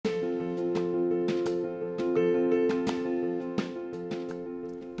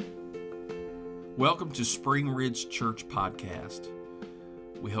Welcome to Spring Ridge Church Podcast.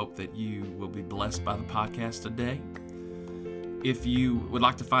 We hope that you will be blessed by the podcast today. If you would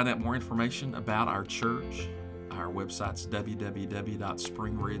like to find out more information about our church, our website's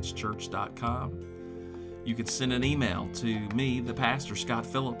www.springridgechurch.com. You can send an email to me, the pastor, Scott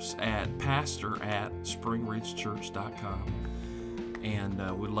Phillips, at pastor@springridgechurch.com.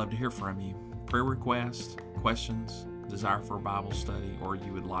 And we'd love to hear from you. Prayer requests, questions, desire for a Bible study, or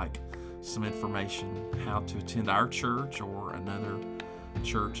you would like some information how to attend our church or another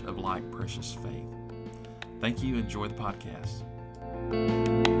church of like precious faith. Thank you. Enjoy the podcast.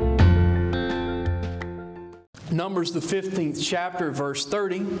 Numbers, the 15th chapter, verse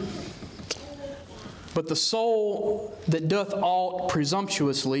 30. But the soul that doth aught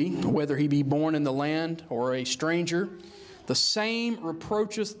presumptuously, whether he be born in the land or a stranger, the same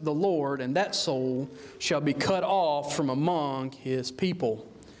reproacheth the Lord, and that soul shall be cut off from among his people.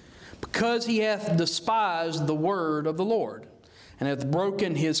 Because he hath despised the word of the Lord, and hath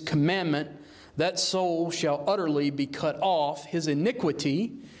broken his commandment, that soul shall utterly be cut off. His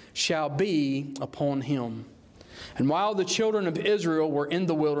iniquity shall be upon him. And while the children of Israel were in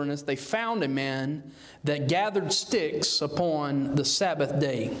the wilderness, they found a man that gathered sticks upon the Sabbath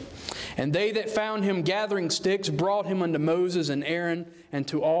day. And they that found him gathering sticks brought him unto Moses and Aaron and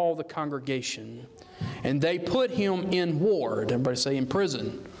to all the congregation. And they put him in ward. Everybody say in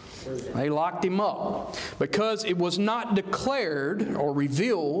prison. They locked him up because it was not declared or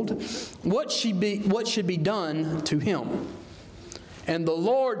revealed what should be done to him. And the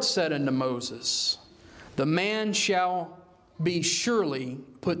Lord said unto Moses, the man shall be surely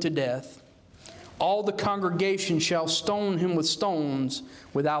put to death. All the congregation shall stone him with stones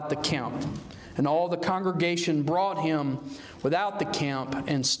without the count. And all the congregation brought him without the camp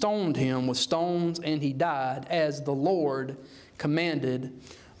and stoned him with stones, and he died as the Lord commanded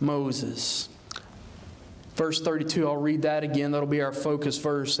Moses. Verse 32, I'll read that again. That'll be our focus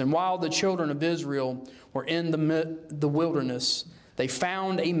verse. And while the children of Israel were in the wilderness, they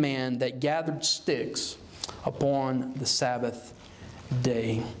found a man that gathered sticks upon the Sabbath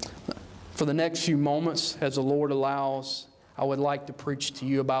day. For the next few moments, as the Lord allows, I would like to preach to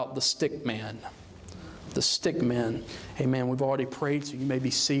you about the stick man. The stick man. Amen. We've already prayed, so you may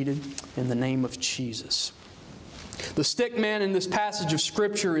be seated in the name of Jesus. The stick man in this passage of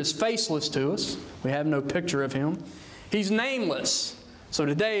Scripture is faceless to us. We have no picture of him. He's nameless. So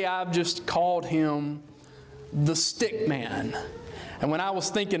today I've just called him the stick man. And when I was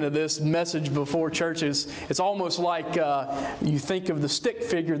thinking of this message before churches, it's almost like you think of the stick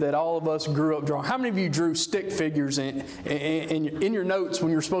figure that all of us grew up drawing. How many of you drew stick figures in your notes when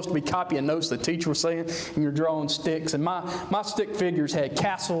you were supposed to be copying notes the teacher was saying, and you're drawing sticks? And my stick figures had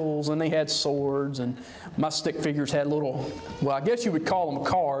castles, and they had swords, and my stick figures had little, well, I guess you would call them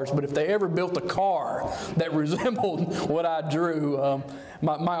cars, but if they ever built a car that resembled what I drew,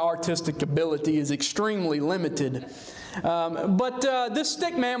 my artistic ability is extremely limited. But this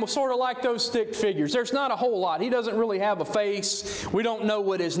stick man was sort of like those stick figures. There's not a whole lot. He doesn't really have a face. We don't know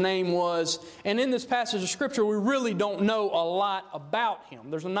what his name was. And in this passage of Scripture, we really don't know a lot about him.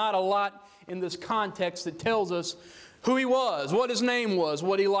 There's not a lot in this context that tells us who he was, what his name was,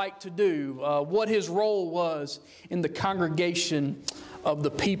 what he liked to do, what his role was in the congregation of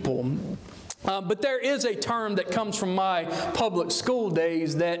the people. But there is a term that comes from my public school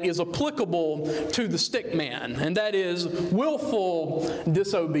days that is applicable to the stick man, and that is willful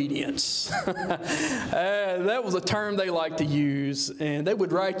disobedience. That was a term they liked to use, and they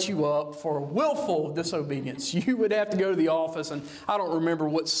would write you up for willful disobedience. You would have to go to the office, and I don't remember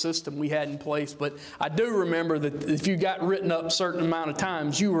what system we had in place, but I do remember that if you got written up a certain amount of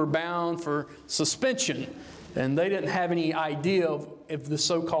times, you were bound for suspension. And they didn't have any idea of the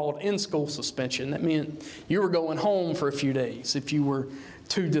so-called in-school suspension. That meant you were going home for a few days if you were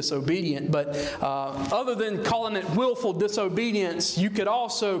too disobedient. But other than calling it willful disobedience, you could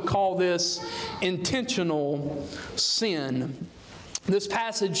also call this intentional sin. This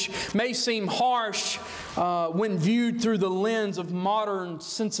passage may seem harsh when viewed through the lens of modern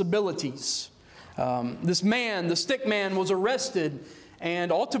sensibilities. This man, the stick man, was arrested,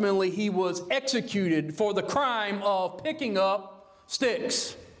 and ultimately he was executed for the crime of picking up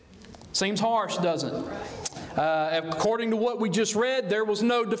sticks. Seems harsh, doesn't it? According to what we just read, there was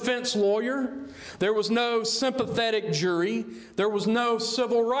no defense lawyer. There was no sympathetic jury. There was no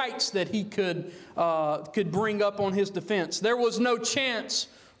civil rights that he could bring up on his defense. There was no chance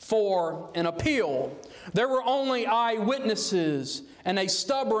for an appeal. There were only eyewitnesses and a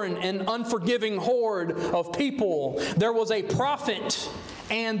stubborn and unforgiving horde of people. There was a prophet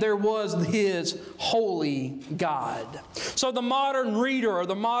and there was his holy God. So the modern reader or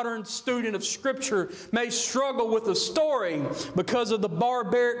the modern student of Scripture may struggle with the story because of the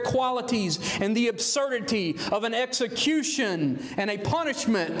barbaric qualities and the absurdity of an execution and a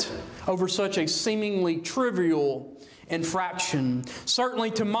punishment over such a seemingly trivial infraction.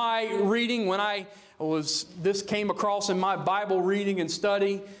 Certainly to my reading, when this came across in my Bible reading and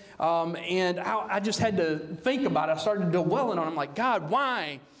study, and I just had to think about it. I started dwelling on it. I'm like, God,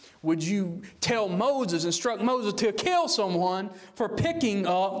 why would you tell Moses, instruct Moses to kill someone for picking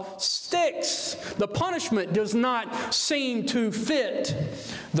up sticks? The punishment does not seem to fit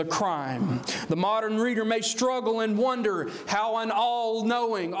the crime. The modern reader may struggle and wonder how an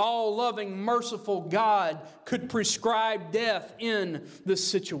all-knowing, all-loving, merciful God could prescribe death in this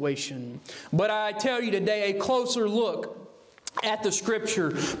situation. But I tell you today, a closer look at the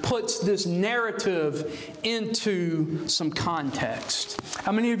Scripture puts this narrative into some context.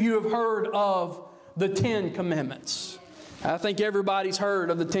 How many of you have heard of the Ten Commandments? I think everybody's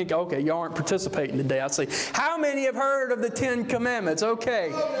heard of the Ten. Okay, y'all aren't participating today. I say, how many have heard of the Ten Commandments?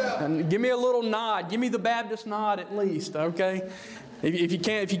 Okay, and give me a little nod. Give me the Baptist nod at least. Okay, if you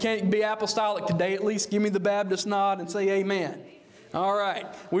can't be apostolic today, at least give me the Baptist nod and say amen. All right.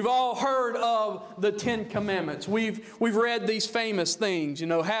 We've all heard of the Ten Commandments. We've read these famous things.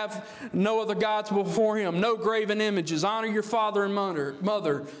 Have no other gods before Him. No graven images. Honor your father and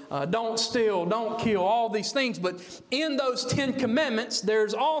mother. Don't steal. Don't kill. All these things. But in those 10 commandments,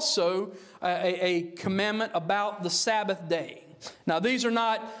 there's also a commandment about the Sabbath day. Now, these are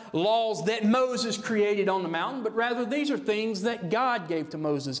not laws that Moses created on the mountain, but rather these are things that God gave to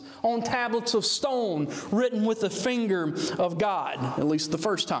Moses on tablets of stone written with the finger of God, at least the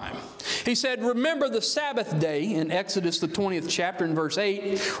first time. He said, remember the Sabbath day in Exodus, the 20th chapter in verse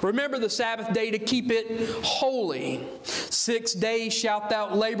 8. Remember the Sabbath day to keep it holy. 6 days shalt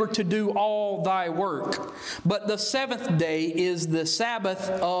thou labor to do all thy work. But the seventh day is the Sabbath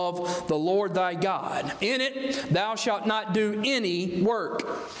of the Lord thy God. In it thou shalt not do any work.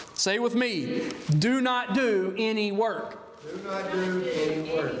 Say with me, do not do any work. Do not do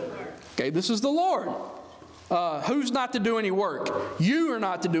any work. Okay, this is the Lord. Who's not to do any work? You are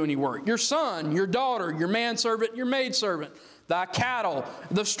not to do any work. Your son, your daughter, your manservant, your maidservant, thy cattle,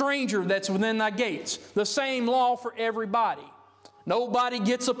 the stranger that's within thy gates. The same law for everybody. Nobody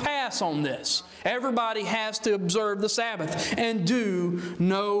gets a pass on this. Everybody has to observe the Sabbath and do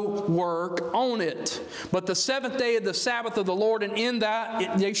no work on it. But the seventh day of the Sabbath of the Lord, and in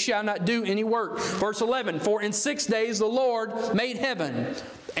that they shall not do any work. Verse 11, for in 6 days the Lord made heaven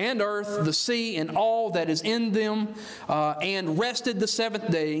and earth, the sea, and all that is in them, and rested the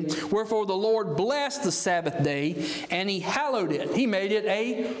seventh day. Wherefore the Lord blessed the Sabbath day, and He hallowed it. He made it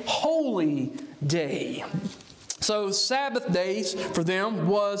a holy day. So Sabbath days for them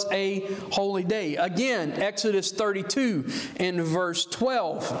was a holy day. Again, Exodus 32 in verse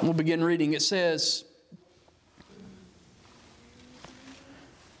 12. We'll begin reading. It says,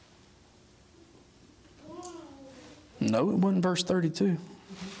 no, it wasn't verse 32.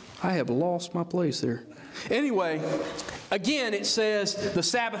 I have lost my place there. Anyway, again, it says the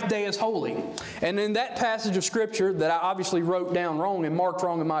Sabbath day is holy. And in that passage of Scripture that I obviously wrote down wrong and marked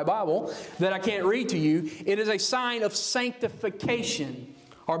wrong in my Bible, that I can't read to you, it is a sign of sanctification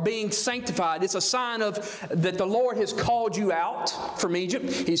or being sanctified. It's a sign of that the Lord has called you out from Egypt.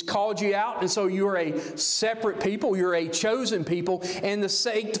 He's called you out, and so you're a separate people. You're a chosen people. And the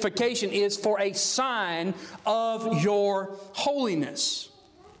sanctification is for a sign of your holiness.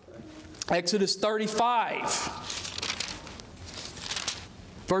 Exodus 35,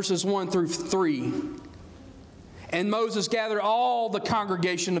 verses 1 through 3. And Moses gathered all the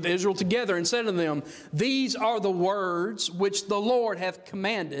congregation of Israel together and said to them, these are the words which the Lord hath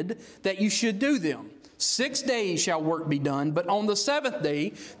commanded that you should do them. 6 days shall work be done, but on the seventh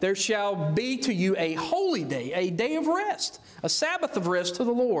day there shall be to you a holy day, a day of rest, a Sabbath of rest to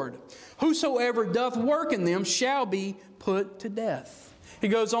the Lord. Whosoever doth work in them shall be put to death. He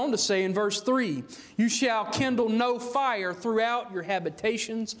goes on to say in verse 3, you shall kindle no fire throughout your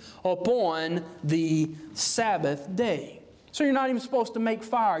habitations upon the Sabbath day. So you're not even supposed to make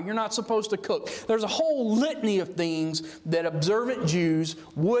fire. You're not supposed to cook. There's a whole litany of things that observant Jews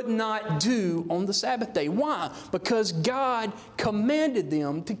would not do on the Sabbath day. Why? Because God commanded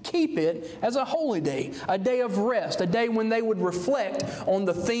them to keep it as a holy day, a day of rest, a day when they would reflect on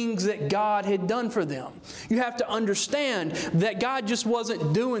the things that God had done for them. You have to understand that God just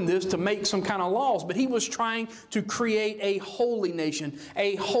wasn't doing this to make some kind of laws, but He was trying to create a holy nation,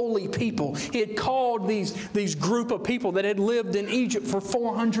 a holy people. He had called these group of people that had lived in Egypt for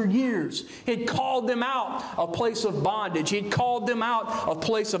 400 years. He had called them out of a place of bondage. He had called them out of a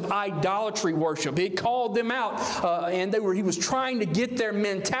place of idolatry worship. He had called them out, and he was trying to get their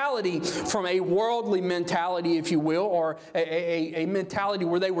mentality from a worldly mentality, if you will, or a mentality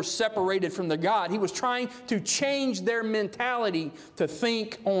where they were separated from the God. He was trying to change their mentality to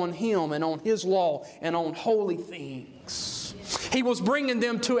think on Him and on His law and on holy things. He was bringing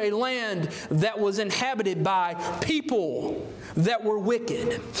them to a land that was inhabited by people that were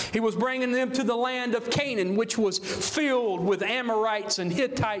wicked. He was bringing them to the land of Canaan, which was filled with Amorites and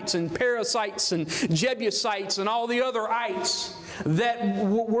Hittites and Perizzites and Jebusites and all the other ites that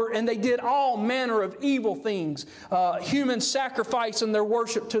were, and they did all manner of evil things, human sacrifice and their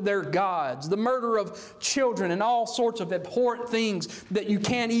worship to their gods, the murder of children, and all sorts of abhorrent things that you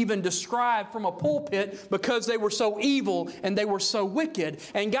can't even describe from a pulpit because they were so evil and they were so wicked.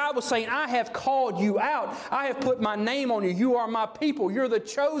 And God was saying, I have called you out. I have put my name on you. You are my people. You're the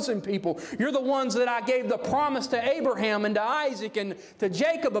chosen people. You're the ones that I gave the promise to Abraham and to Isaac and to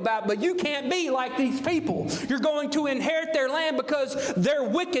Jacob about, but you can't be like these people. You're going to inherit their land because their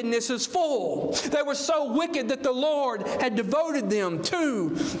wickedness is full. They were so wicked that the Lord had devoted them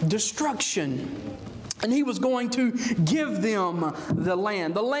to destruction. And He was going to give them the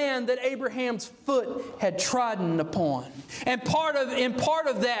land that Abraham's foot had trodden upon. And part of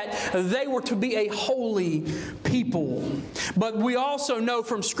that, they were to be a holy people. But we also know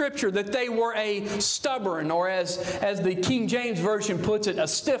from Scripture that they were a stubborn, or as the King James Version puts it, a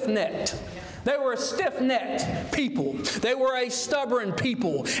stiff-necked. They were a stiff-necked people. They were a stubborn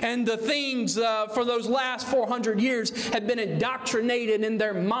people. And the things for those last 400 years had been indoctrinated in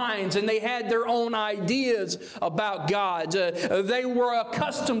their minds, and they had their own ideas about God. They were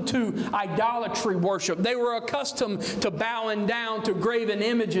accustomed to idolatry worship. They were accustomed to bowing down to graven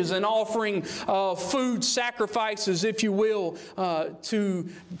images and offering food sacrifices, if you will, to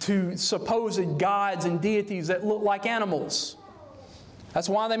supposed gods and deities that looked like animals. That's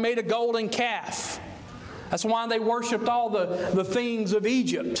why they made a golden calf. That's why they worshiped all the things of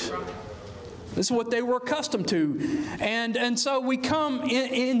Egypt. This is what they were accustomed to. And so we come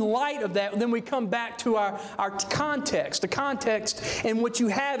in light of that, then we come back to our context, the context in which you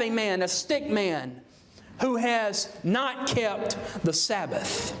have a man, a stick man, who has not kept the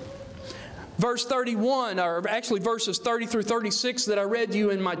Sabbath. Verse 31, or actually verses 30 through 36 that I read you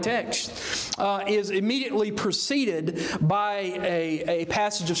in my text, is immediately preceded by a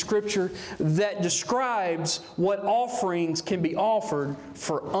passage of Scripture that describes what offerings can be offered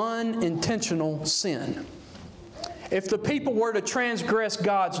for unintentional sin. If the people were to transgress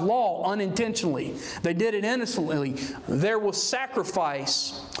God's law unintentionally, they did it innocently, there was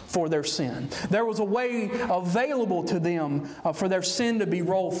sacrifice for their sin. There was a way available to them for their sin to be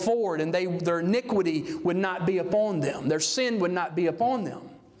rolled forward, and their iniquity would not be upon them. Their sin would not be upon them.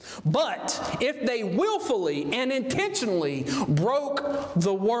 But if they willfully and intentionally broke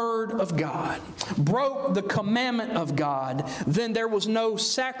the Word of God, broke the commandment of God, then there was no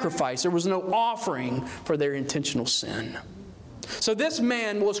sacrifice, there was no offering for their intentional sin. So this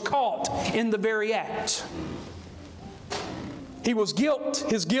man was caught in the very act. His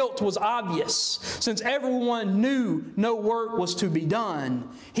guilt was obvious. Since everyone knew no work was to be done,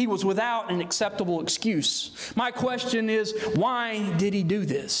 he was without an acceptable excuse. My question is, why did he do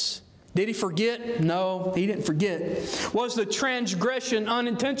this? Did he forget? No, he didn't forget. Was the transgression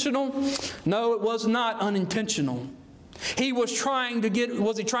unintentional? No, it was not unintentional. Was he trying to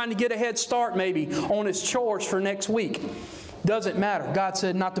get a head start maybe on his chores for next week? Doesn't matter. God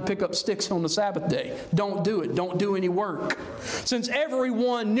said not to pick up sticks on the Sabbath day. Don't do it. Don't do any work. Since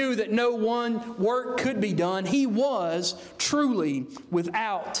everyone knew that no one work could be done, he was truly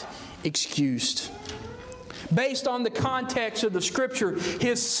without excuse. Based on the context of the Scripture,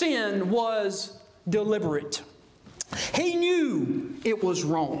 his sin was deliberate. He knew it was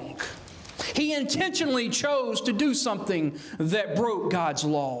wrong. He intentionally chose to do something that broke God's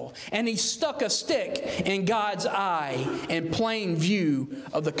law. And he stuck a stick in God's eye in plain view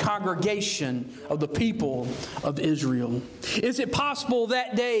of the congregation of the people of Israel. Is it possible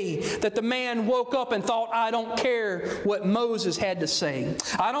that day that the man woke up and thought, I don't care what Moses had to say.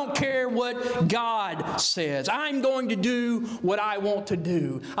 I don't care what God says. I'm going to do what I want to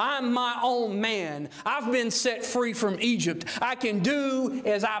do. I'm my own man. I've been set free from Egypt. I can do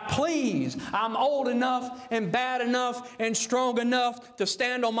as I please. I'm old enough and bad enough and strong enough to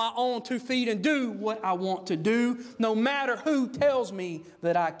stand on my own 2 feet and do what I want to do, no matter who tells me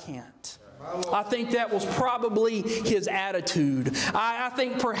that I can't. I think that was probably his attitude. I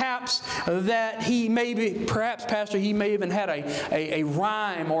think perhaps that perhaps Pastor, he may even had a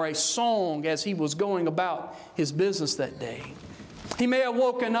rhyme or a song as he was going about his business that day. He may have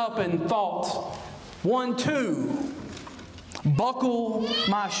woken up and thought, 1, 2, buckle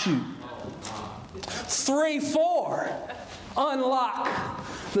my shoe. 3, 4, unlock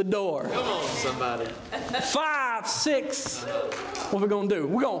the door. Come on, somebody. 5, 6, what are we going to do?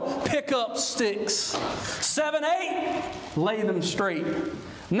 We're going to pick up sticks. 7, 8, lay them straight.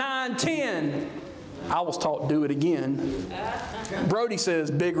 9, 10, I was taught do it again. Brody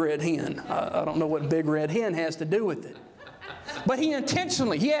says big red hen. I don't know what big red hen has to do with it. But he had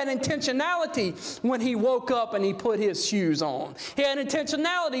intentionality when he woke up and he put his shoes on. He had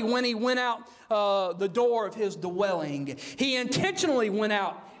intentionality when he went out the door of his dwelling. He intentionally went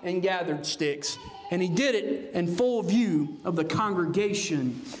out and gathered sticks. And he did it in full view of the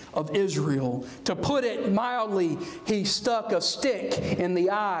congregation of Israel. To put it mildly, he stuck a stick in the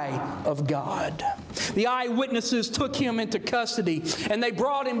eye of God. The eyewitnesses took him into custody, and they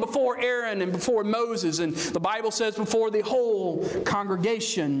brought him before Aaron and before Moses, and the Bible says before the whole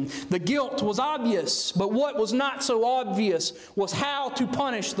congregation. The guilt was obvious, but what was not so obvious was how to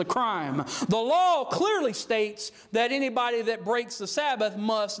punish the crime. The law clearly states that anybody that breaks the Sabbath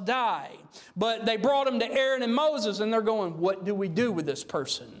must die. But they brought him to Aaron and Moses, and they're going, what do we do with this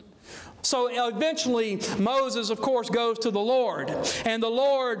person? So eventually, Moses, of course, goes to the Lord. And the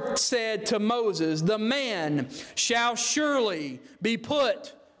Lord said to Moses, the man shall surely be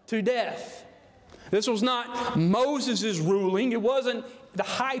put to death. This was not Moses' ruling. It wasn't the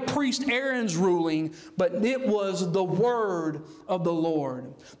high priest Aaron's ruling, but it was the word of the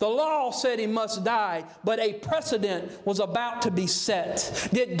Lord. The law said he must die, but a precedent was about to be set.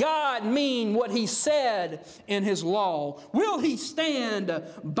 Did God mean what he said in his law? Will he stand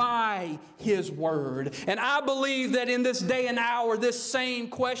by his word? And I believe that in this day and hour, this same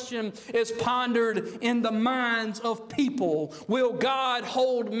question is pondered in the minds of people. Will God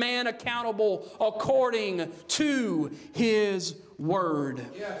hold man accountable according to his word?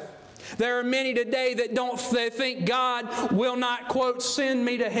 Yes. There are many today that they think God will not, quote, send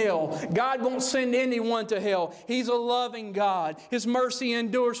me to hell. God won't send anyone to hell. He's a loving God. His mercy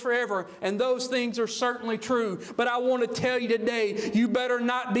endures forever. And those things are certainly true. But I want to tell you today, you better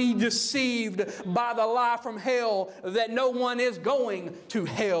not be deceived by the lie from hell that no one is going to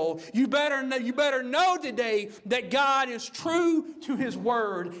hell. You better know today that God is true to his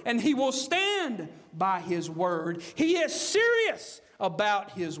word, and he will stand by his word. He is serious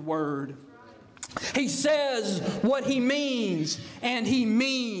about his word. He says what he means, and he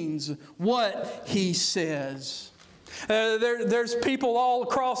means what he says. There's people all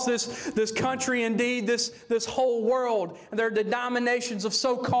across this country, indeed this whole world. There are denominations of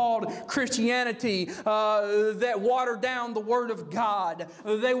so-called Christianity that water down the Word of God.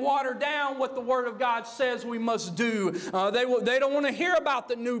 They water down what the Word of God says we must do. They don't want to hear about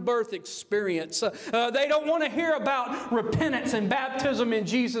the new birth experience. They don't want to hear about repentance and baptism in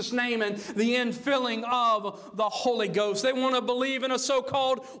Jesus' name and the infilling of the Holy Ghost. They want to believe in a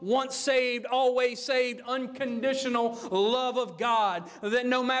so-called once saved, always saved, unconditional love of God, that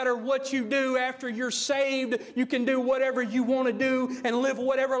no matter what you do after you're saved, you can do whatever you want to do and live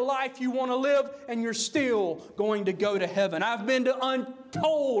whatever life you want to live, and you're still going to go to heaven. I've been to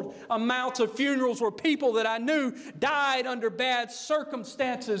untold amounts of funerals where people that I knew died under bad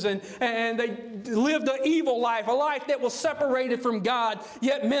circumstances, and they lived an evil life, a life that was separated from God,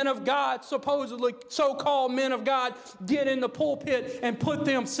 yet men of God, supposedly so-called men of God, get in the pulpit and put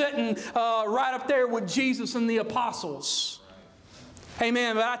them sitting right up there with Jesus and the apostles.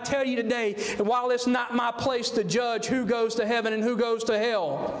 Amen. But I tell you today, while it's not my place to judge who goes to heaven and who goes to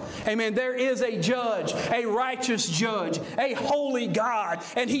hell, amen, there is a judge, a righteous judge, a holy God,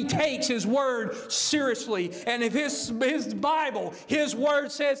 and he takes his word seriously. And if his Bible, his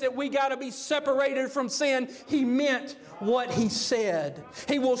word says that we got to be separated from sin, he meant what he said.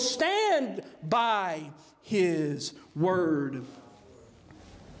 He will stand by his word.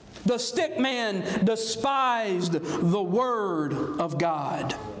 The stick man despised the word of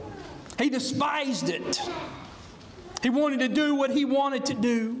God. He despised it. He wanted to do what he wanted to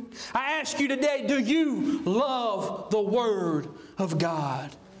do. I ask you today, do you love the word of God?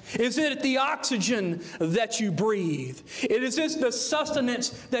 Is it the oxygen that you breathe? Is this the sustenance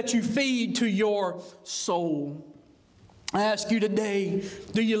that you feed to your soul? I ask you today,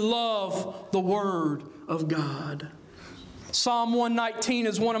 do you love the word of God? Psalm 119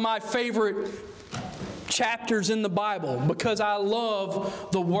 is one of my favorite chapters in the Bible because I love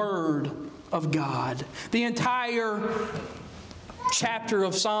the Word of God. The entire chapter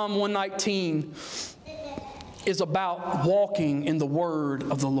of Psalm 119 is about walking in the word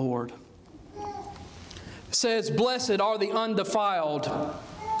of the Lord. It says, "Blessed are the undefiled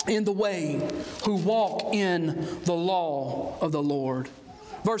in the way, who walk in the law of the Lord."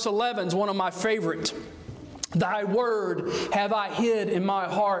 Verse 11 is one of my favorite. "Thy word have I hid in my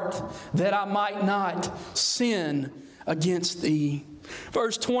heart, that I might not sin against thee."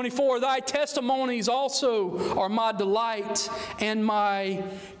 Verse 24, "Thy testimonies also are my delight and my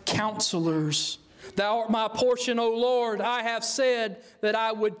counselors. Thou art my portion, O Lord. I have said that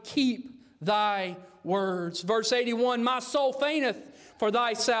I would keep thy words." Verse 81, "My soul fainteth for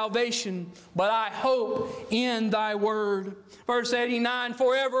thy salvation, but I hope in thy word." Verse 89,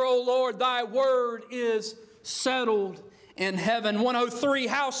 "Forever, O Lord, thy word is settled in heaven." 103,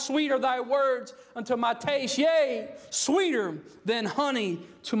 "How sweet are thy words unto my taste, yea, sweeter than honey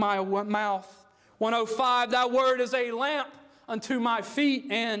to my mouth." 105, "Thy word is a lamp unto my feet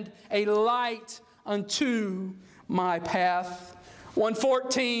and a light unto my path."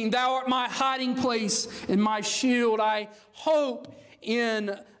 114, "Thou art my hiding place and my shield. I hope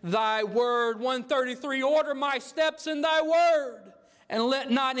in thy word." 133, "Order my steps in thy word, and let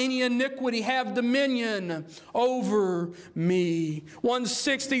not any iniquity have dominion over me."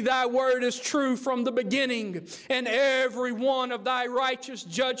 160, "Thy word is true from the beginning, and every one of thy righteous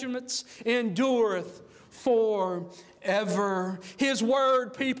judgments endureth forever." His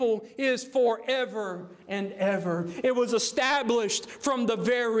word, people, is forever and ever. It was established from the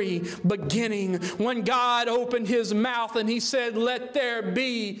very beginning when God opened His mouth and He said, "Let there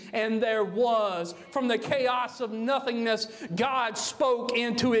be," and there was. From the chaos of nothingness, God spoke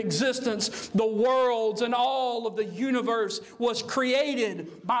into existence. The worlds and all of the universe was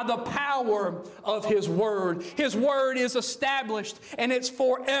created by the power of His word. His word is established and it's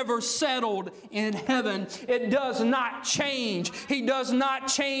forever settled in heaven. It does not change. He does not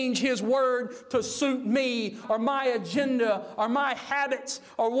change His word to suit me or my agenda or my habits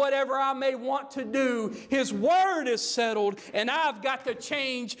or whatever I may want to do. His word is settled, and I've got to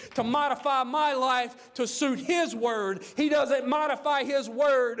change to modify my life to suit His word. He doesn't modify His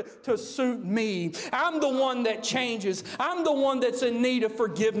word to suit me. I'm the one that changes. I'm the one that's in need of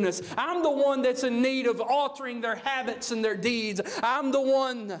forgiveness. I'm the one that's in need of altering their habits and their deeds. I'm the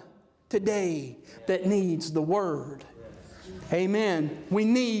one today that needs the word. Amen. We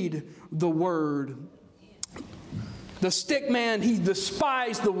need the word. The stick man, he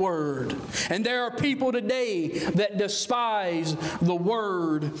despised the word. And there are people today that despise the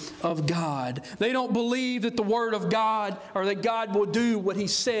word of God. They don't believe that the word of God, or that God will do what He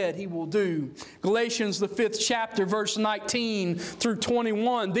said He will do. Galatians, the 5th chapter, verse 19 through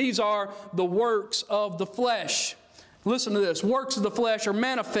 21. These are the works of the flesh. Listen to this. Works of the flesh are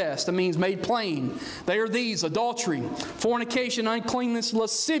manifest. That means made plain. They are these: adultery, fornication, uncleanness,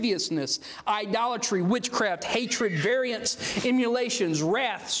 lasciviousness, idolatry, witchcraft, hatred, variance, emulations,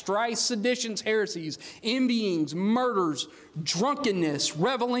 wrath, strife, seditions, heresies, envyings, murders, drunkenness,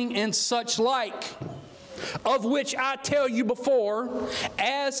 reveling, and such like. Of which I tell you before,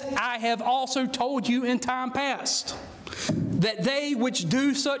 as I have also told you in time past, that they which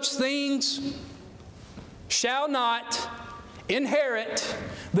do such things shall not inherit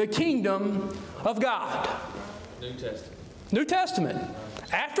the kingdom of God. New Testament.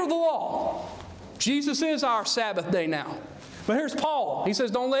 After the law. Jesus is our Sabbath day now. But here's Paul. He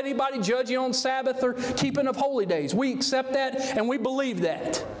says, don't let anybody judge you on Sabbath or keeping of holy days. We accept that and we believe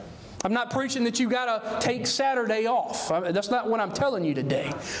that. I'm not preaching that you got to take Saturday off. That's not what I'm telling you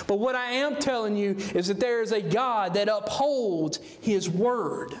today. But what I am telling you is that there is a God that upholds His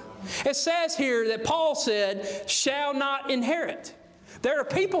word. It says here that Paul said, shall not inherit. There are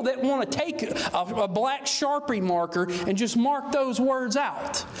people that want to take a black Sharpie marker and just mark those words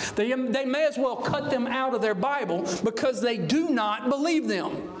out. They may as well cut them out of their Bible because they do not believe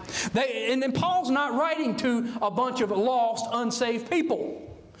them. And then Paul's not writing to a bunch of lost, unsaved people.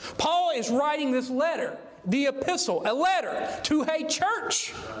 Paul is writing this letter, the epistle, a letter to a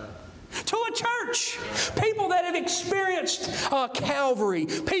church. To a church. People that have experienced Calvary.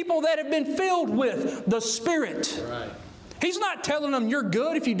 People that have been filled with the Spirit. Right. He's not telling them you're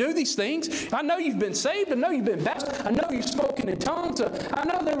good if you do these things. I know you've been saved. I know you've been baptized. I know you've spoken in tongues. I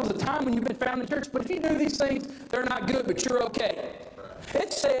know there was a time when you've been found in church. But if you do these things, they're not good, but you're okay.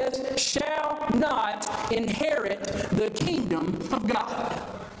 It says, shall not inherit the kingdom of God.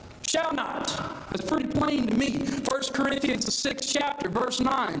 Shall not. That's pretty plain to me. 1 Corinthians, the 6th chapter, verse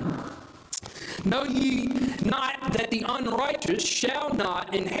 9. Know ye not that the unrighteous shall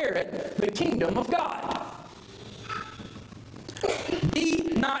not inherit the kingdom of God?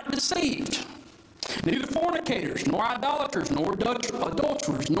 Be not deceived. Neither fornicators, nor idolaters, nor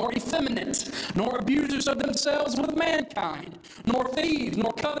adulterers, nor effeminates, nor abusers of themselves with mankind, nor thieves,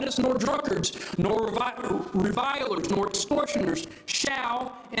 nor covetous, nor drunkards, nor revilers, nor extortioners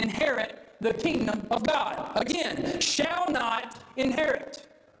shall inherit the kingdom of God. Again, shall not inherit.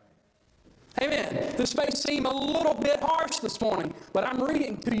 Amen. This may seem a little bit harsh this morning, but I'm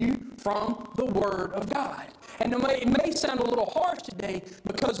reading to you from the Word of God. And it may sound a little harsh today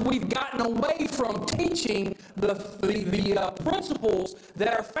because we've gotten away from teaching the principles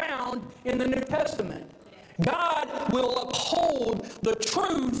that are found in the New Testament. God will uphold the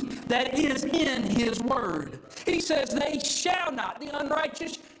truth that is in His Word. He says they shall not, the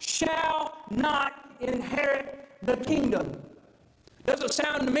unrighteous shall not inherit the kingdom. Doesn't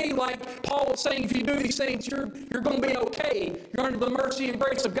sound to me like Paul was saying if you do these things, you're going to be okay. You're under the mercy and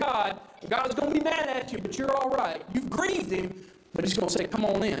grace of God. God's going to be mad at you, but you're all right. You've grieved Him, but He's going to say, come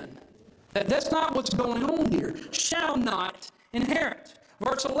on in. That's not what's going on here. Shall not inherit.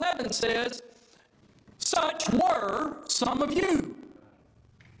 Verse 11 says, such were some of you.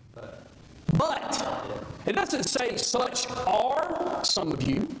 But it doesn't say such are some of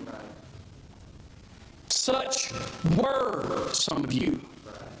you. Such were some of you.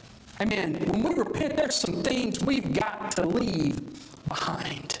 Amen. When we repent, there's some things we've got to leave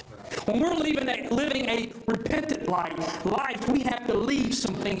behind. When we're living a repentant life, we have to leave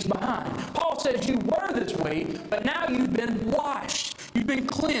some things behind. Paul says you were this way, but now you've been washed. You've been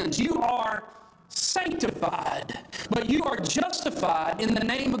cleansed. You are sanctified, but you are justified in the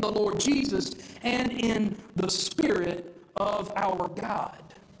name of the Lord Jesus and in the Spirit of our God.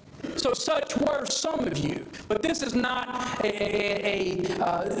 So such were some of you. But this is not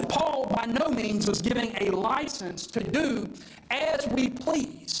Paul by no means was giving a license to do as we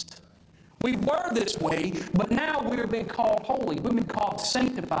pleased. We were this way, but now we're being called holy. We've been called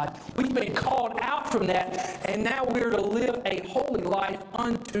sanctified. We've been called out from that, and now we're to live a holy life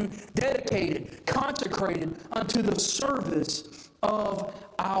dedicated, consecrated unto the service of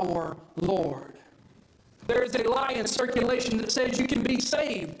our Lord. There is a lie in circulation that says you can be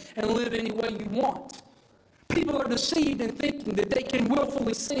saved and live any way you want. People are deceived in thinking that they can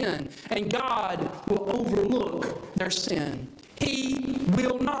willfully sin and God will overlook their sin. He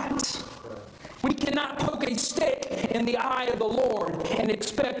will not. We cannot poke a stick in the eye of the Lord and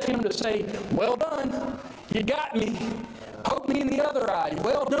expect Him to say, well done, you got me. Poke me in the other eye.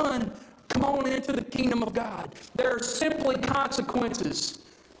 Well done. Come on into the kingdom of God. There are simply consequences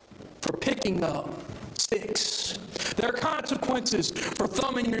for picking up sticks. There are consequences for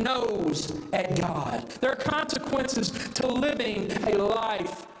thumbing your nose at God. There are consequences to living a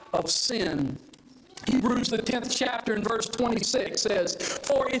life of sin. Hebrews, the 10th chapter and verse 26 says,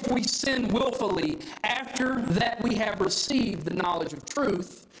 for if we sin willfully after that we have received the knowledge of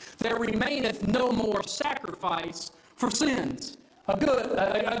truth, there remaineth no more sacrifice for sins.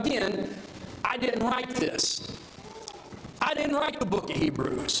 Again, I didn't write this. I didn't write the book of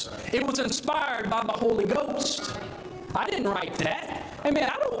Hebrews. It was inspired by the Holy Ghost. I didn't write that. I mean,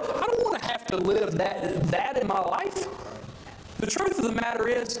 I don't want to have to live that in my life. The truth of the matter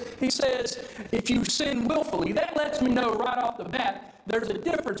is, he says, if you sin willfully, that lets me know right off the bat there's a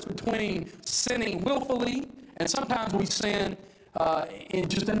difference between sinning willfully and sometimes we sin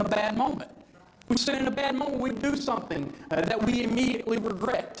just in a bad moment. We sin in a bad moment, we do something that we immediately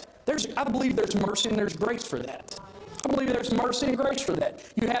regret. I believe there's mercy and there's grace for that. I believe there's mercy and grace for that.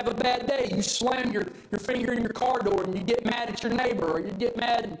 You have a bad day. You slam your finger in your car door and you get mad at your neighbor, or you get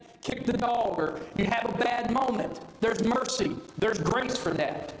mad and kick the dog, or you have a bad moment. There's mercy. There's grace for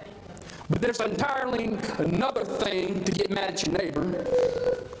that. But there's entirely another thing to get mad at your neighbor,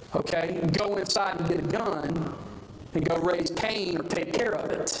 okay, and go inside and get a gun and go raise Cain or take care of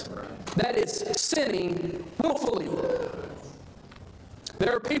it. That is sinning willfully.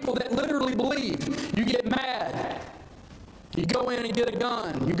 There are people that literally believe you get mad, you go in and get a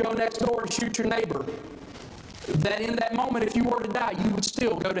gun, you go next door and shoot your neighbor, that in that moment, if you were to die, you would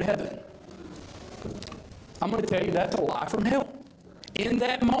still go to heaven. I'm going to tell you that's a lie from hell. In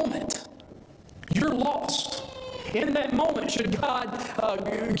that moment, you're lost. In that moment, should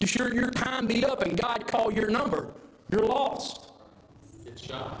your time be up and God call your number, you're lost.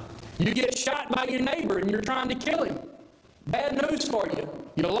 You get shot by your neighbor and you're trying to kill him. Bad news for you.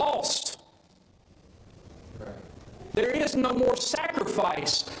 You're lost. There is no more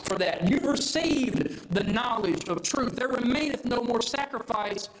sacrifice for that. You've received the knowledge of truth. There remaineth no more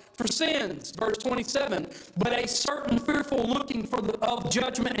sacrifice for sins. Verse 27, but a certain fearful looking of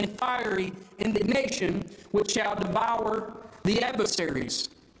judgment and fiery indignation, which shall devour the adversaries.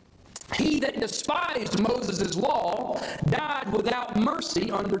 He that despised Moses' law died without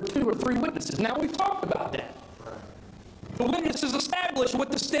mercy under 2 or 3 witnesses. Now, we've talked about that. The witnesses established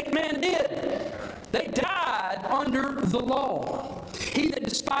what the stick man did. They died under the law. He that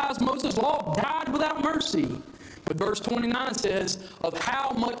despised Moses' law died without mercy. But verse 29 says, of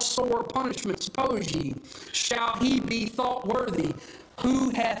how much sore punishment, suppose ye, shall he be thought worthy,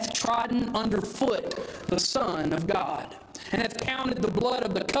 who hath trodden under foot the Son of God, and hath counted the blood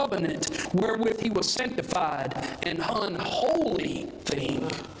of the covenant wherewith he was sanctified an unholy thing,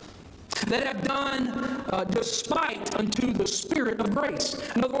 that have done despite unto the Spirit of grace.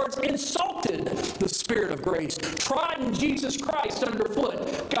 In other words, insulted the Spirit of grace, trodden Jesus Christ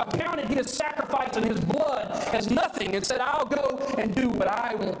underfoot, counted his sacrifice and his blood as nothing, and said, I'll go and do what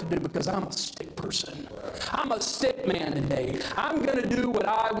I want to do because I'm a stick person. I'm a stick man today. I'm going to do what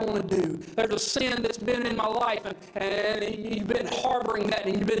I want to do. There's a sin that's been in my life, and you've been harboring that,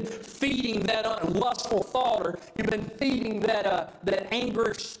 and you've been feeding that lustful thought, or you've been feeding that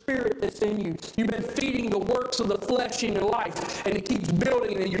angry spirit that's in you. You've been feeding the works of the flesh in your life, and it keeps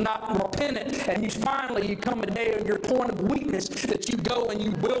building, and you're not repentant, and you come a day of your point of weakness that you go and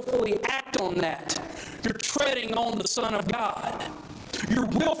you willfully act on that. You're treading on the Son of God. You're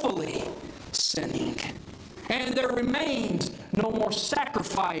willfully sinning. And there remains no more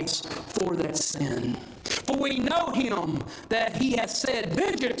sacrifice for that sin. For we know him that he has said,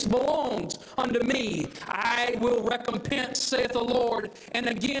 vengeance belongs unto me. I will recompense, saith the Lord. And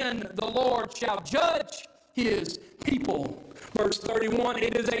again the Lord shall judge his people. Verse 31,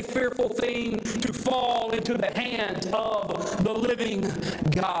 it is a fearful thing to fall into the hands of the living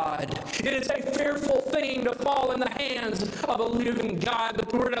God. It is a fearful thing to fall in the hands of a living God.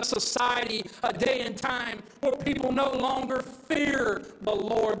 But we're in a society, a day and time, where people no longer fear the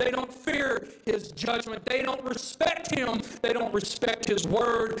Lord. They don't fear his judgment. They don't respect him. They don't respect his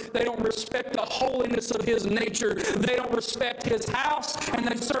word. They don't respect the holiness of his nature. They don't respect his house, and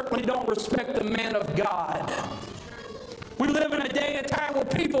they certainly don't respect the man of God. We live in a day and time where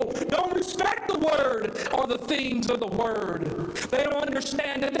people don't respect the Word or the things of the Word. They don't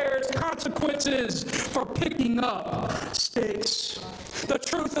understand that there is consequences for picking up sticks. The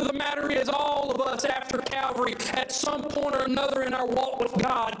truth of the matter is, all of us after Calvary, at some point or another in our walk with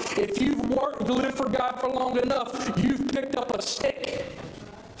God, if you've lived for God for long enough, you've picked up a stick.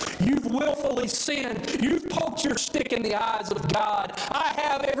 You've willfully sinned. You've poked your stick in the eyes of God. I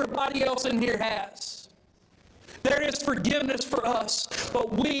have. Everybody else in here has. There is forgiveness for us,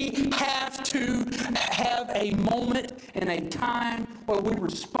 but we have to have a moment and a time where we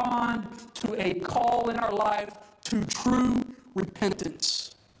respond to a call in our life to true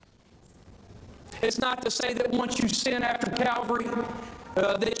repentance. It's not to say that once you sin after Calvary,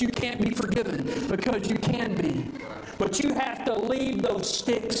 that you can't be forgiven, because you can be. But you have to leave those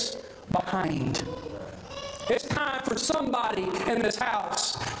sticks behind. It's time for somebody in this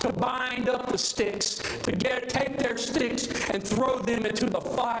house to bind up the sticks, to take their sticks and throw them into the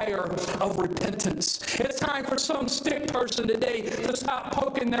fire of repentance. It's time for some stick person today to stop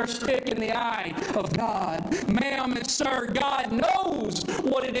poking their stick in the eye of God. Ma'am and sir, God knows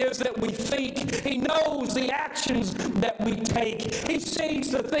what it is that we think. He knows the actions that we take. He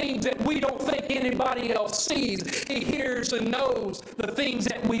sees the things that we don't think anybody else sees. He hears and knows the things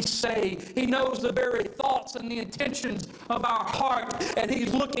that we say. He knows the very thoughts and the intentions of our heart, and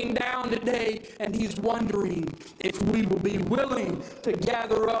he's looking down today and he's wondering if we will be willing to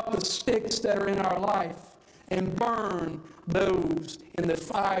gather up the sticks that are in our life and burn those in the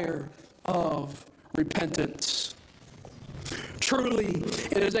fire of repentance. Truly,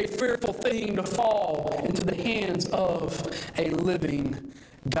 it is a fearful thing to fall into the hands of a living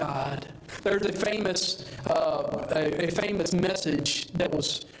God. There's a famous message that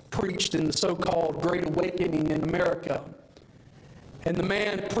was preached in the so-called Great Awakening in America. And the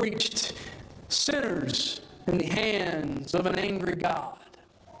man preached sinners in the hands of an angry God.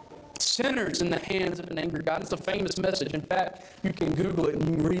 Sinners in the hands of an angry God. It's a famous message. In fact, you can Google it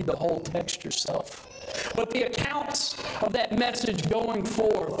and read the whole text yourself. But the accounts of that message going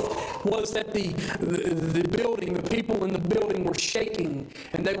forth was that the building, the people in the building were shaking,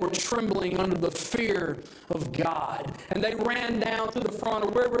 and they were trembling under the fear of God. And they ran down to the front,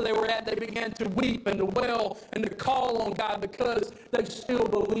 or wherever they were at, they began to weep and to wail and to call on God, because they still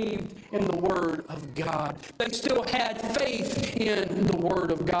believed in the Word of God. They still had faith in the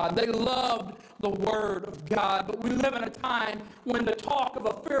Word of God. They loved the Word of God. But we live in a time when the talk of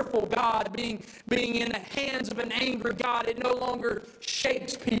a fearful God being in the hands of an angry God, it no longer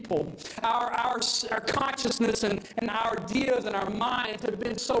shakes people. Our consciousness and our ideas and our minds have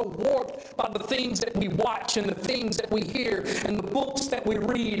been so warped by the things that we watch and the things that we hear and the books that we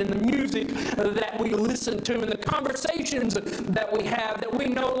read and the music that we listen to and the conversations that we have, that we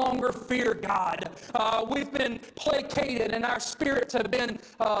no longer fear God. We've been placated and our spirits have been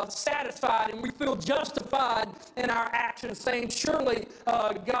satisfied, and we feel justified in our actions, saying, surely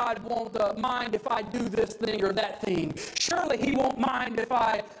God won't mind if I do this thing or that thing. Surely He won't mind if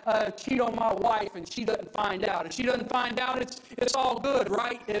I cheat on my wife and she doesn't find out. If she doesn't find out, it's all good,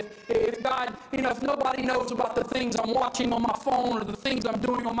 right? If God, if nobody knows about the things I'm watching on my phone or the things I'm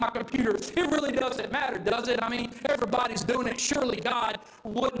doing on my computer, it really doesn't matter, does it? I mean, everybody's doing it. Surely God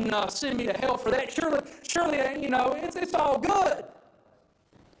wouldn't send me to hell for that. Surely, it's all good.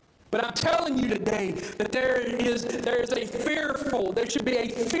 But I'm telling you today that there should be a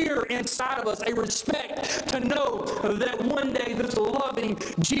fear inside of us, a respect to know that one day this loving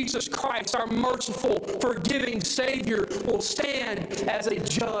Jesus Christ, our merciful, forgiving Savior, will stand as a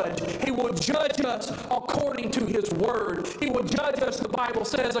judge. He will judge us according to His Word. He will judge us, the Bible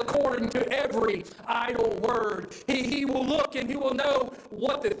says, according to every idle word. He will look and He will know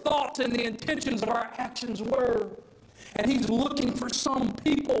what the thoughts and the intentions of our actions were. And He's looking for some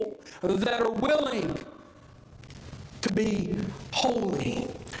people that are willing to be holy,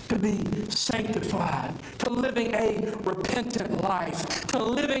 to be sanctified, to living a repentant life, to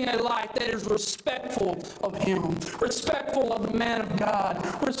living a life that is respectful of Him, respectful of the man of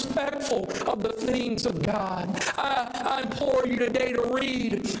God, respectful of the things of God. I implore you today to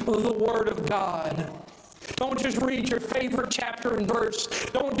read the Word of God. Don't just read your favorite chapter and verse.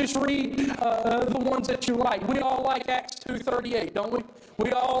 Don't just read the ones that you like. We all like Acts 2:38, don't we?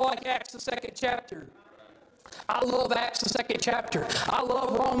 We all like Acts the 2nd chapter. I love Acts the 2nd chapter. I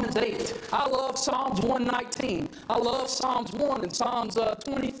love Romans 8. I love Psalms 119. I love Psalms 1 and Psalms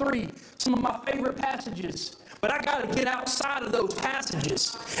 23. Some of my favorite passages. But I got to get outside of those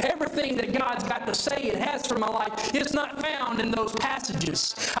passages. Everything that God's got to say and has for my life is not found in those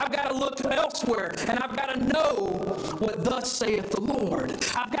passages. I've got to look elsewhere, and I've got to know what thus saith the Lord.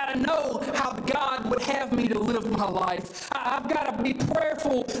 I've got to know how God would have me to live my life. I've got to be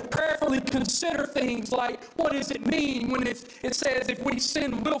prayerfully consider things like, what does it mean when it says if we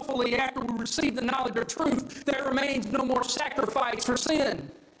sin willfully after we receive the knowledge of truth, there remains no more sacrifice for sin.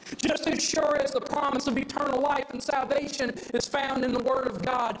 Just as sure as the promise of eternal life and salvation is found in the Word of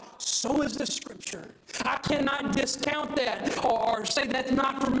God, so is the Scripture. I cannot discount that or say that's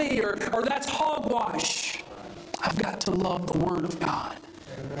not for me or that's hogwash. I've got to love the Word of God.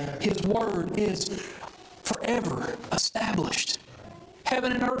 His Word is forever established.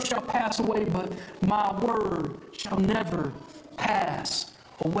 Heaven and earth shall pass away, but my Word shall never pass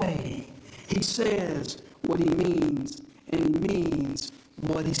away. He says what He means, and He means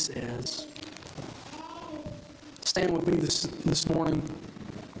what He says. Stand with me this morning,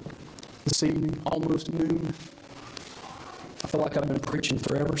 this evening, almost noon. I feel like I've been preaching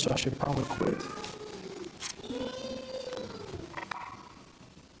forever, so I should probably quit.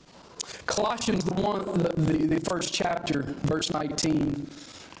 Colossians, the first chapter, verse 19,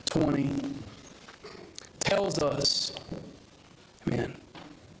 20, tells us, that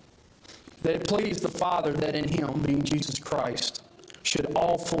it pleased the Father that in Him, being Jesus Christ, should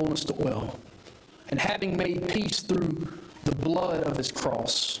all fullness dwell, and having made peace through the blood of His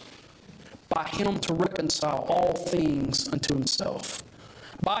cross, by Him to reconcile all things unto Himself.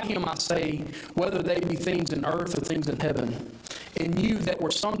 By Him, I say, whether they be things in earth or things in heaven, and you that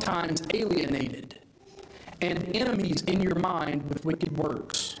were sometimes alienated and enemies in your mind with wicked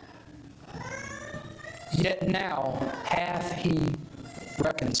works, yet now hath He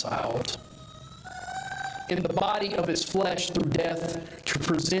reconciled in the body of His flesh through death, to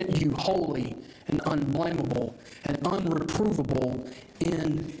present you holy and unblameable and unreprovable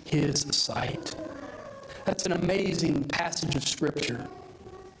in His sight. That's an amazing passage of Scripture.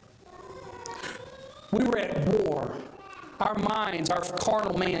 We were at war. Our minds, our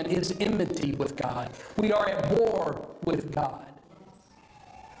carnal man is enmity with God. We are at war with God.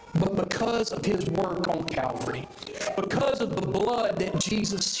 But because of His work on Calvary, because of the blood that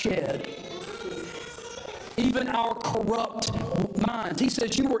Jesus shed, even our corrupt minds. He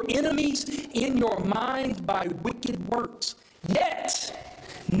says, you were enemies in your minds by wicked works, yet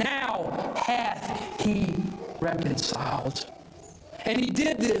now hath He reconciled. And He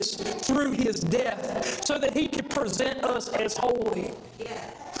did this through His death so that He could present us as holy.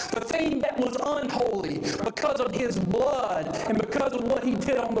 The thing that was unholy, because of his blood and because of what he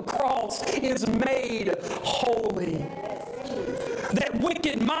did on the cross, is made holy. That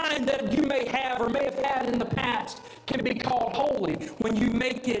wicked mind that you may have or may have had in the past can be called holy when you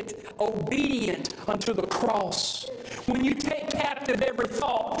make it obedient unto the cross. When you take captive every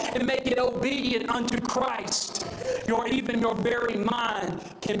thought and make it obedient unto Christ, even your very mind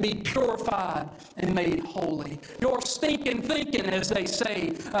can be purified and made holy. Your stinking thinking, as they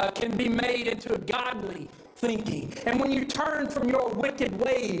say, can be made into godly thinking. And when you turn from your wicked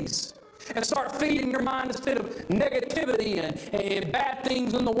ways and start feeding your mind instead of negativity and bad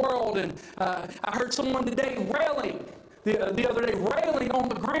things in the world. And I heard someone today railing, the other day, railing on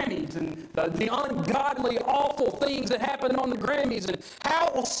the Grammys and the ungodly, awful things that happened on the Grammys and how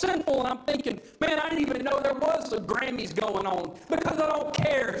it was sinful. And I'm thinking, man, I didn't even know there was a Grammys going on, because I don't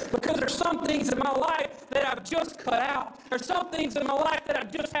care, because there's some things in my life that I've just cut out. There's some things in my life that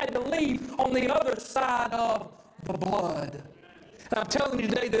I've just had to leave on the other side of the blood. And I'm telling you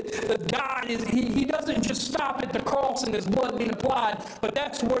today that God He doesn't just stop at the cross and His blood being applied, but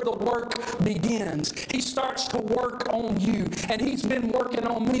that's where the work begins. He starts to work on you, and He's been working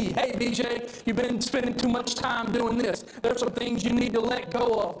on me. Hey, BJ, you've been spending too much time doing this. There's some things you need to let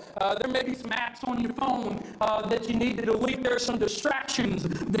go of. There may be some apps on your phone that you need to delete. There's some distractions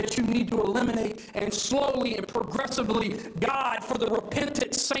that you need to eliminate. And slowly and progressively, God, for the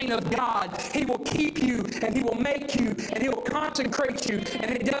repentant saint of God, He will keep you, and He will make you, and He will consecrate you.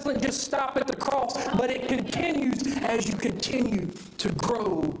 And it doesn't just stop at the cross, but it continues as you continue to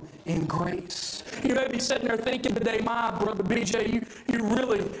grow in grace. You may be sitting there thinking today, my brother BJ,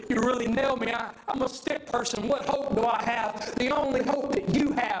 you really nailed me. I'm a stick person. What hope do I have? The only hope that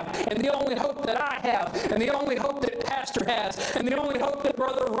you have, and the only hope that I have, and the only hope that Pastor has, and the only hope that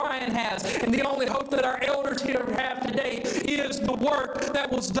Brother Ryan has, and the only hope that our elders here have today is the work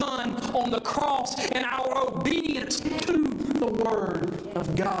that was done on the cross and our obedience to the Word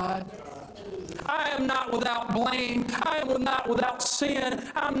of God. I am not without blame. I am not without sin.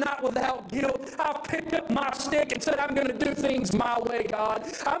 I'm not without guilt. I've picked up my stick and said, I'm going to do things my way, God.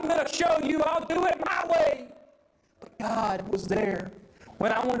 I'm going to show you I'll do it my way. But God was there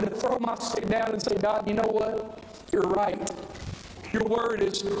when I wanted to throw my stick down and say, God, you know what? You're right. Your word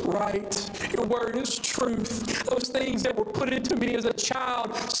is right. Your word is truth. Those things that were put into me as a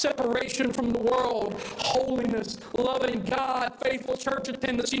child, separation from the world, holiness, loving God, faithful church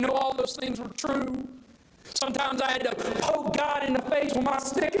attendance, all those things were true. Sometimes I had to poke God in the face with my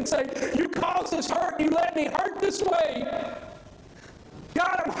stick and say, you caused this hurt. You let me hurt this way.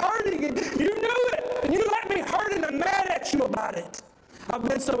 God, I'm hurting, and you knew it, and you let me hurt, and I'm mad at you about it. I've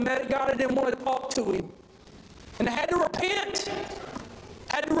been so mad at God I didn't want to talk to Him. And I had to repent.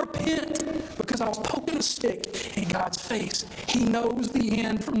 Because I was poking a stick in God's face. He knows the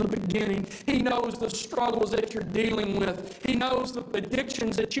end from the beginning. He knows the struggles that you're dealing with. He knows the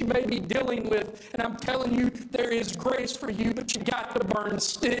addictions that you may be dealing with. And I'm telling you, there is grace for you, but you got to burn the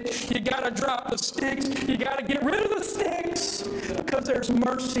stick. You got to drop the sticks. You got to get rid of the sticks, because there's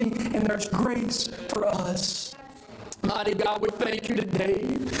mercy and there's grace for us. Mighty God, we thank you today.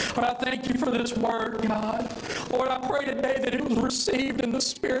 Lord, I thank you for this word, God. Lord, I pray today that it was received in the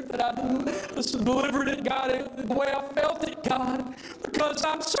spirit that I delivered it, God, the way I felt it, God. Because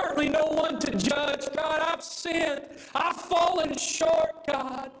I'm certainly no one to judge, God. I've sinned. I've fallen short,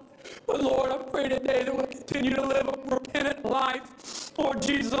 God. But Lord, I pray today that we'll continue to live a repentant life. Lord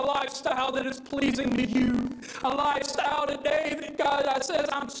Jesus, a lifestyle that is pleasing to you. A lifestyle today that, God, I says,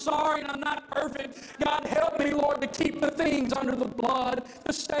 I'm sorry and I'm not perfect. God, help me, Lord, to keep the things under the blood,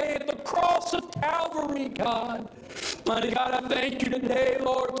 to stay at the cross of Calvary, God. Mighty God, I thank you today,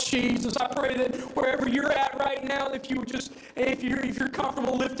 Lord Jesus. I pray that wherever you're at right now, if you're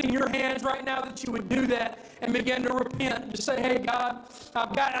comfortable lifting your hands right now, that you would do that and begin to repent. Just say, hey, God,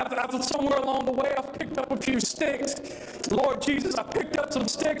 I've somewhere along the way, I've picked up a few sticks. Lord Jesus, I picked up some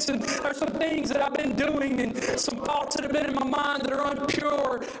sticks, and there's some things that I've been doing and some thoughts that have been in my mind that are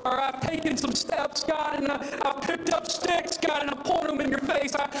impure, or I've taken some steps, God, and I've picked up sticks, God, and I point them in your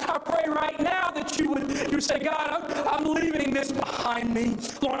face. I pray right now that you would say, God, I'm leaving this behind me.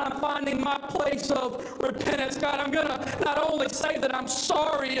 Lord, I'm finding my place of repentance. God, I'm going to not only say that I'm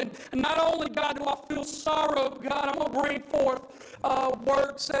sorry, and not only, God, do I feel sorrow, God, I'm going to bring forth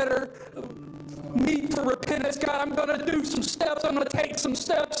words that are meet for repentance. God, I'm going to do some steps. I'm going to take some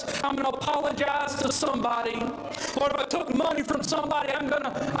steps. I'm going to apologize to somebody. Lord, if I took money from somebody, I'm going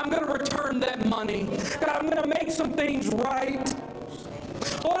to return that money. God, I'm going to make some things right.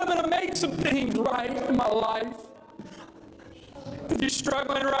 Lord, I'm going to make some things right in my life. If you're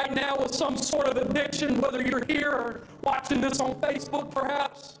struggling right now with some sort of addiction, whether you're here or watching this on Facebook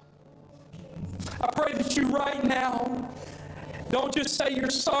perhaps, I pray that you right now don't just say you're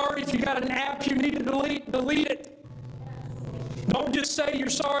sorry. If you got an app you need to delete it. Don't just say you're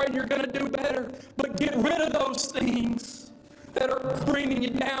sorry and you're going to do better, but get rid of those things that are bringing you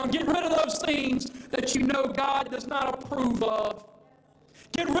down. Get rid of those things that you know God does not approve of.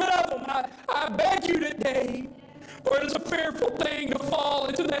 Get rid of them. I beg you today, for it is a fearful thing to fall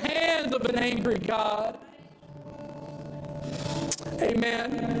into the hands of an angry God.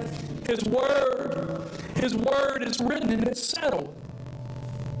 Amen. His word is written and it's settled.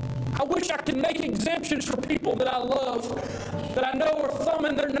 I wish I could make exemptions for people that I love, that I know are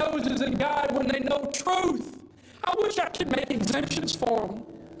thumbing their noses at God when they know truth. I wish I could make exemptions for them.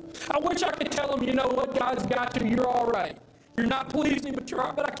 I wish I could tell them, you know what, God's got you, you're all right. You're not pleasing, but you're all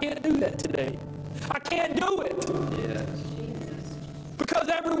right. But I can't do that today. I can't do it. Yes. Because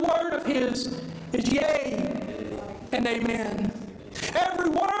every word of His is yea and amen. Every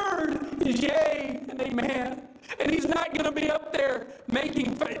word is yea and amen. And He's not going to be up there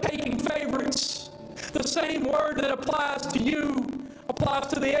taking favorites. The same word that applies to you applies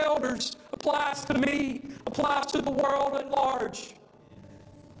to the elders, applies to me, applies to the world at large.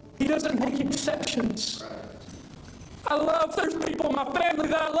 He doesn't make exceptions. I love, there's people in my family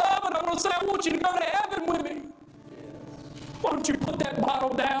that I love, and I want to say, I want you to go to heaven with me. Why don't you put that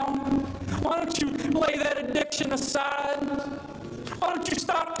bottle down? Why don't you lay that addiction aside? Why don't you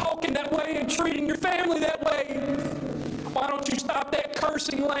stop talking that way and treating your family that way? Why don't you stop that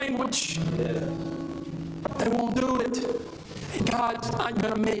cursing language? They won't do it. And God's not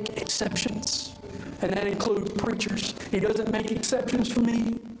going to make exceptions. And that includes preachers. He doesn't make exceptions for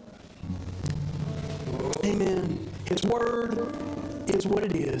me. Amen. His word is what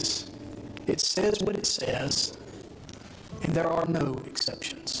it is. It says what it says. And there are no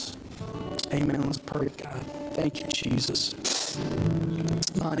exceptions. Amen. Let's pray to God. Thank you, Jesus.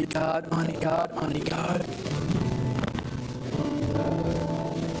 Mighty God, mighty God, mighty God.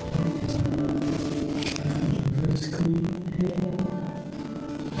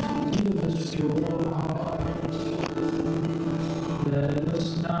 Give us your heart. Let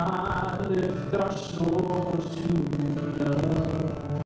us not lift our souls to